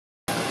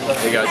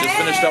Hey guys, just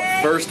finished up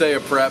first day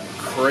of prep,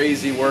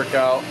 crazy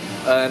workout,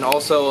 and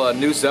also a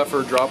new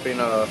Zephyr dropping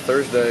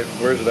Thursday.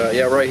 Where's it at?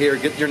 Yeah, right here.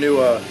 Get your new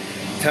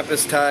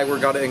Tempest tag. We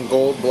got it in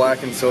gold,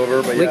 black, and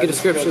silver. But link in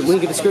description.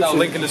 Link in description.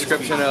 Link in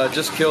description.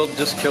 Just killed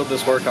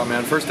this workout,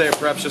 man. First day of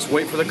preps. Just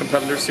wait for the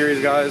competitor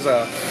series, guys.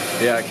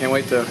 Yeah, I can't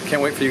wait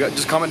for you guys.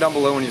 Just comment down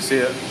below when you see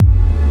it.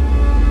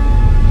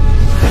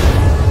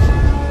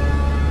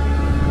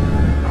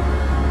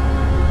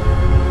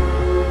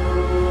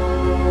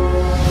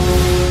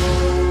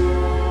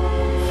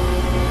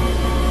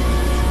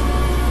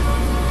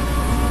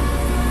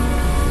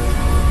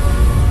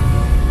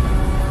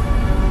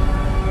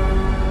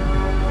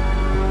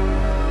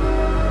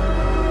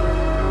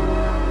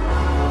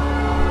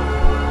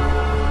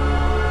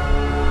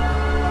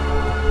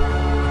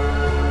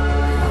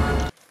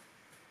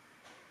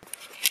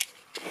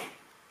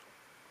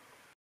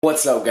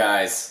 What's up,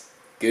 guys?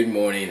 Good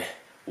morning.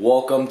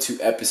 Welcome to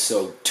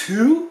episode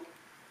 2.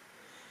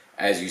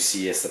 As you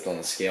see, I stepped on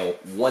the scale,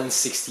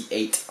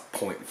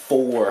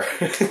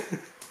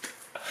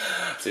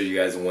 168.4. So you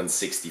guys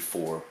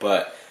 164.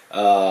 But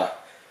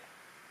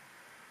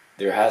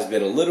there has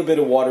been a little bit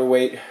of water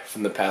weight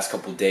from the past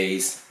couple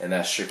days, and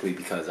that's strictly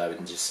because I've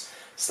been just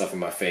stuffing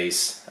my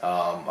face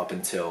up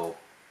until,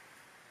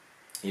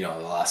 you know,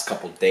 the last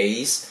couple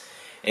days.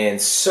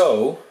 And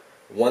so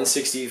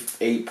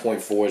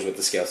 168.4 is what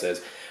the scale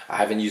says. I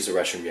haven't used the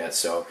restroom yet,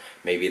 so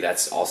maybe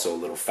that's also a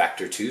little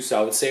factor too.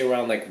 So I would say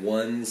around like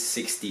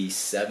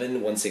 167,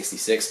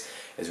 166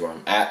 is where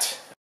I'm at.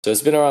 So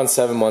it's been around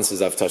 7 months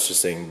since I've touched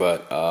this thing,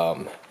 but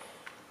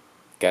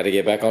gotta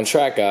get back on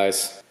track,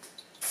 guys.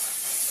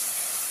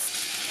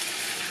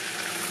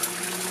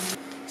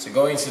 So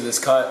going to this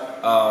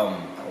cut, I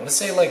want to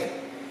say, like,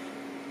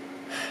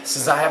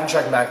 since I haven't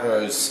tracked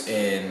macros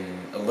in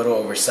a little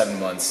over 7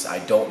 months, I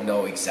don't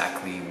know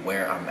exactly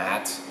where I'm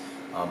at.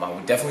 I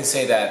would definitely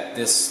say that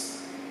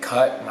this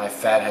cut, my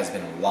fat has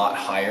been a lot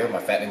higher, my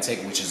fat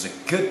intake, which is a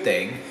good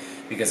thing,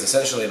 because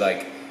essentially,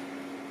 like,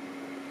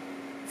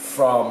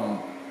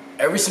 from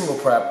every single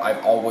prep,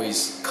 I've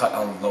always cut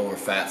on lower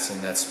fats, and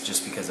that's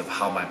just because of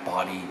how my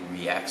body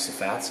reacts to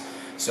fats.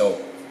 So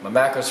my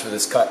macros for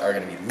this cut are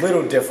going to be a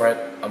little different.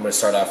 I'm going to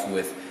start off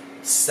with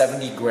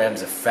 70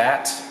 grams of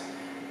fat,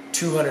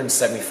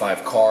 275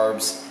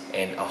 carbs,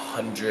 and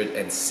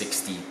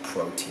 160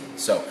 protein.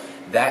 So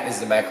that is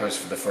the macros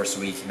for the first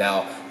week.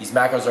 Now, these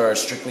macros are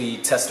strictly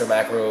tester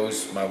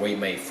macros. My weight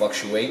may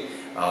fluctuate.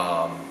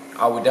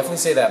 I would definitely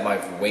say that my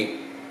weight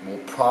will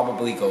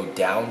probably go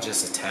down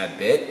just a tad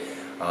bit,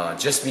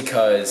 just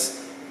because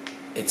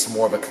it's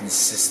more of a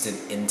consistent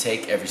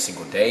intake every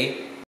single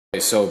day. Okay,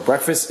 so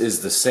breakfast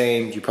is the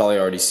same. You probably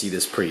already see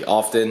this pretty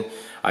often.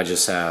 I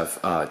just have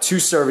 2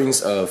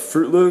 servings of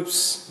Fruit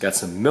Loops, got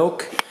some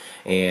milk,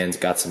 and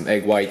got some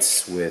egg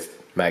whites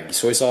with Maggi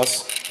soy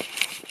sauce.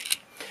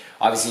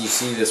 Obviously, you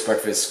see this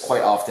breakfast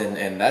quite often,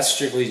 and that's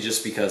strictly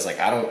just because, like,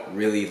 I don't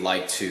really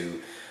like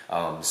to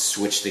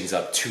switch things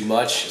up too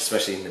much,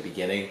 especially in the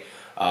beginning.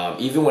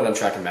 Even when I'm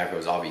tracking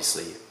macros,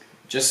 obviously,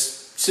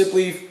 just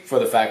simply for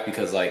the fact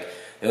because, like,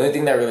 the only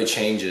thing that really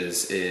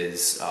changes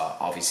is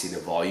obviously the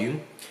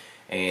volume,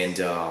 and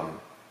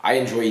I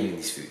enjoy eating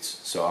these foods,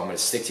 so I'm gonna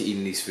stick to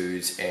eating these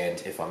foods,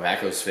 and if my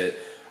macros fit,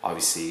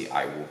 obviously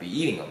I will be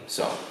eating them.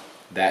 So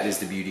that is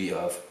the beauty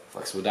of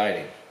flexible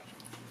dieting.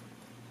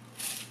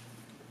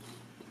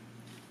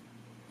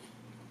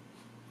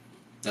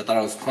 I thought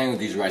I was playing with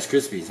these Rice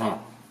Krispies, huh?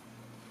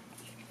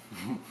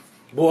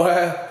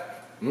 Boy!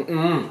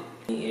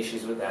 Any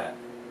issues with that?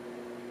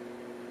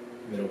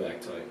 Middle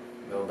back tight.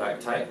 Middle back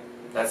tight.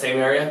 That same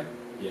area?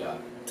 Yeah.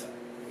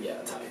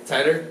 Yeah, tight.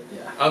 Tighter?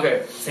 Yeah.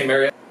 Okay, same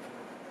area?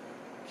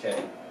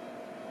 Okay.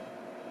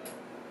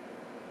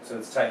 So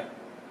it's tight.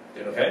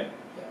 Doing okay?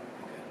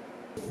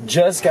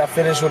 Just got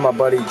finished with my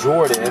buddy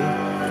Jordan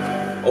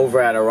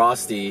over at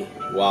Arasti.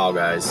 Wow,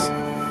 guys.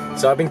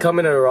 So I've been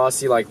coming to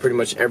Arasti like pretty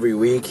much every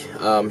week.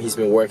 He's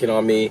been working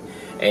on me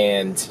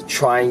and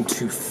trying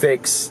to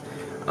fix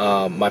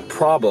my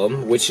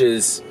problem, which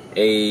is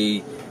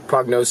a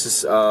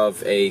prognosis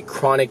of a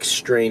chronic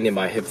strain in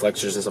my hip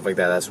flexors and stuff like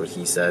that. That's what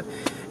he said.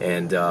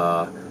 And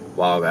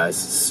wow, guys,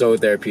 so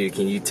therapeutic.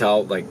 Can you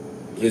tell? Like,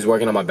 he was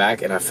working on my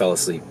back and I fell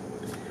asleep.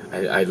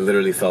 I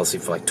literally fell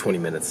asleep for like 20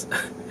 minutes.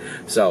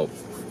 So,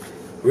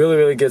 really,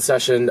 really good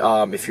session.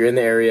 If you're in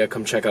the area,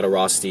 come check out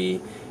Arasti.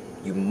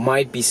 You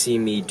might be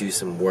seeing me do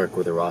some work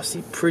with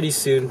Arasti pretty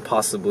soon,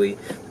 possibly.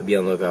 So be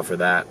on the lookout for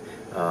that.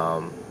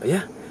 But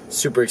yeah,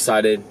 super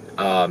excited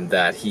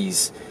that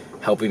he's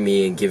helping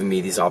me and giving me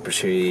this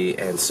opportunity,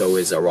 and so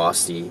is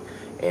Arasti.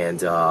 And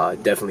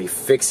definitely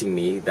fixing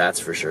me,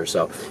 that's for sure.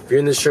 So if you're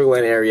in the Sugar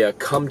Land area,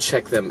 come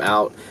check them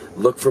out.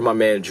 Look for my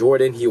man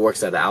Jordan. He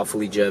works at the Alpha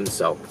Lee Gym,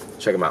 so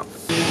check him out.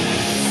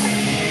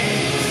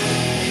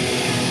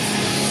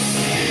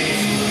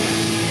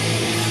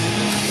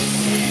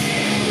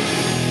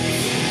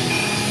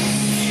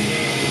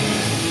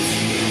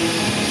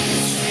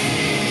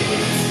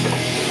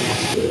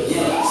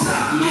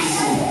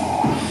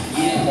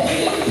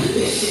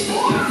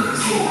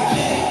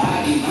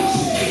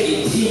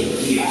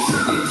 What's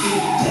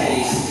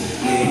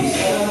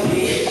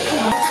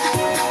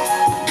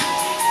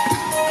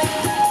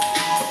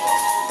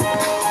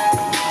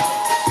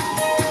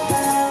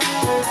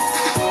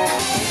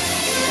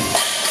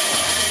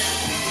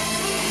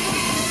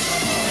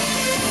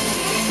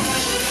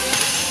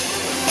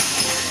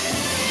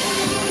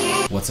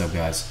up,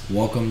 guys?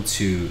 Welcome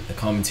to the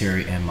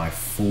commentary and my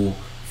full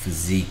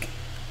physique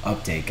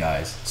update,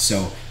 guys.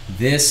 So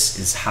this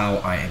is how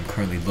I am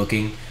currently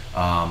looking.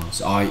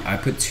 So I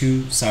put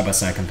two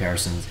side-by-side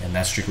comparisons, and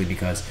that's strictly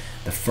because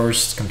the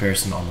first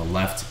comparison on the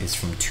left is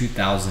from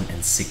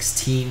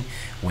 2016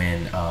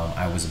 when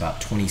I was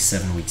about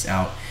 27 weeks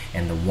out,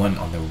 and the one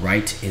on the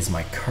right is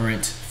my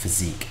current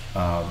physique.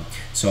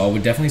 So I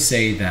would definitely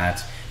say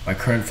that my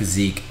current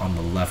physique on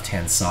the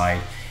left-hand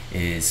side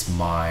is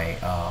my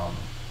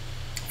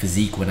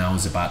physique when I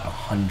was about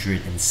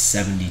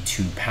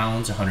 172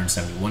 pounds,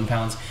 171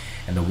 pounds,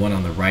 and the one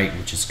on the right,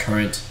 which is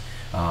current,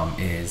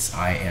 is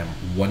I am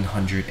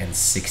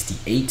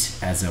 168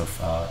 as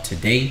of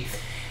today.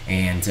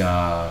 And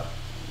I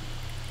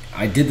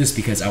did this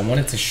because I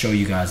wanted to show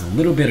you guys a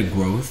little bit of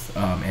growth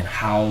and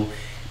how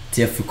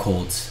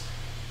difficult,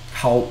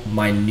 how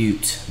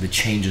minute the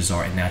changes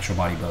are in natural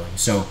bodybuilding.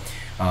 So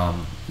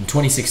in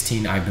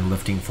 2016, I've been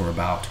lifting for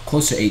about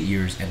close to 8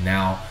 years, and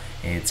now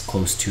it's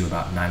close to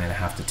about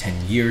 9.5 to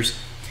 10 years.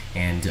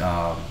 And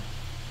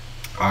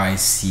I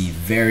see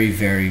very,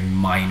 very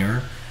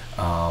minor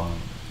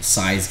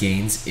size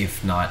gains,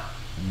 if not,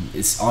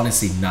 it's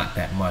honestly not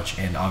that much.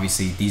 And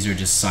obviously these are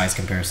just size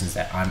comparisons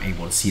that I'm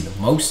able to see the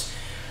most.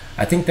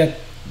 I think that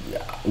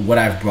what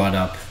I've brought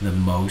up the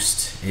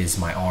most is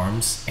my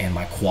arms and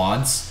my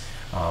quads.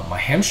 My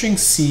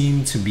hamstrings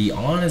seem, to be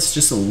honest,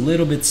 just a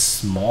little bit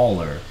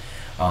smaller,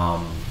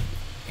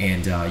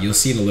 and you'll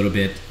see it a little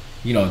bit.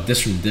 You know,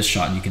 this from this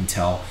shot, you can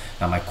tell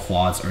that my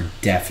quads are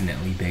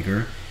definitely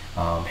bigger.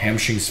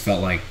 Hamstrings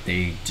felt like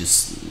they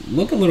just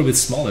look a little bit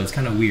smaller. It's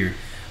kind of weird.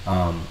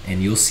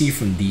 And you'll see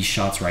from these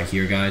shots right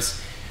here,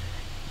 guys,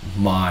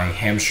 my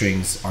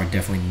hamstrings are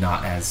definitely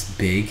not as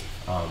big,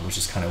 which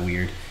is kind of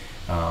weird.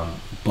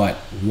 But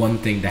one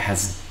thing that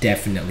has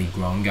definitely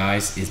grown,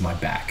 guys, is my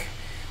back.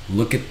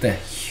 Look at the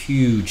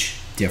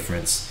huge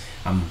difference.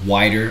 I'm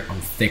wider,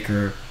 I'm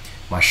thicker,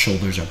 my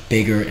shoulders are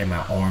bigger, and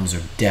my arms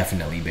are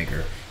definitely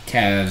bigger.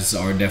 Calves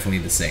are definitely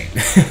the same.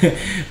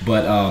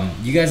 But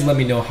you guys let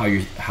me know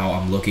how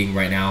I'm looking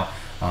right now.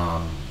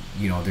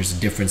 You know, there's a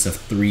difference of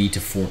 3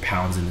 to 4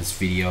 pounds in this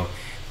video,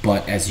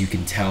 but as you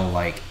can tell,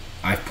 like,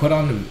 I've put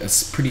on a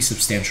pretty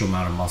substantial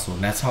amount of muscle,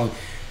 and that's how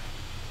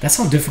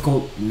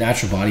difficult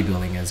natural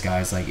bodybuilding is,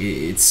 guys. Like,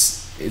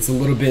 it's a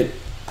little bit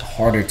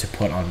harder to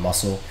put on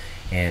muscle.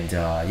 And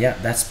yeah,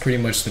 that's pretty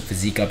much the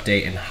physique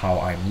update and how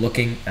I'm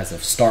looking as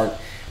of start.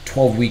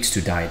 12 weeks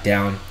to diet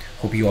down.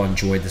 Hope you all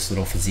enjoyed this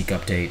little physique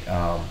update.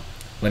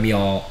 Let me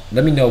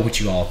know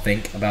what you all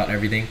think about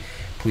everything.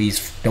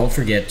 Please don't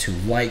forget to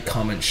like,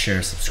 comment,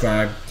 share,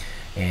 subscribe,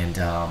 and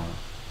I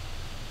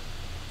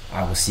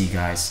will see you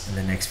guys in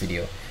the next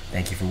video.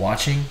 Thank you for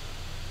watching.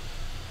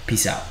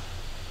 Peace out.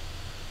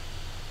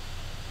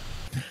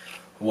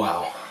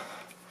 Wow,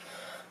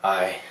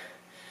 I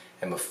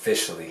am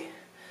officially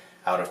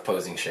out of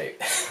posing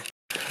shape.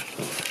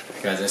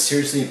 Guys, I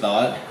seriously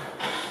thought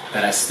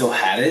that I still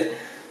had it.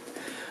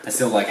 I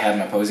still had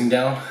my posing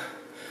down.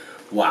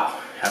 Wow,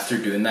 after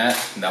doing that,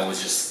 that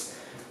was just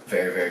a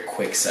very, very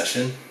quick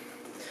session.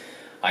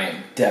 I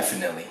am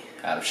definitely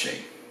out of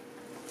shape.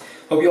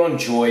 Hope you all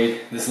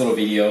enjoyed this little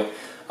video.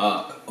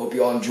 Hope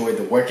you all enjoyed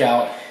the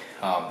workout,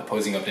 the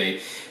posing update.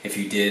 If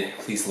you did,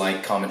 please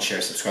like, comment, share,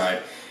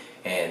 subscribe,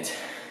 and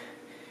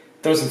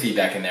throw some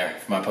feedback in there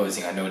for my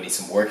posing. I know it needs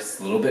some work.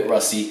 It's a little bit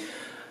rusty.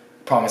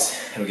 Promise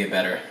it'll get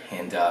better.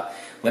 And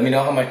let me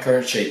know how my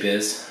current shape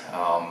is.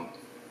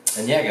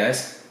 And yeah,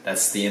 guys,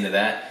 that's the end of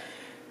that.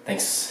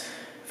 Thanks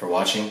for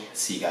watching.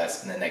 See you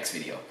guys in the next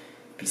video.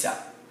 Peace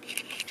out.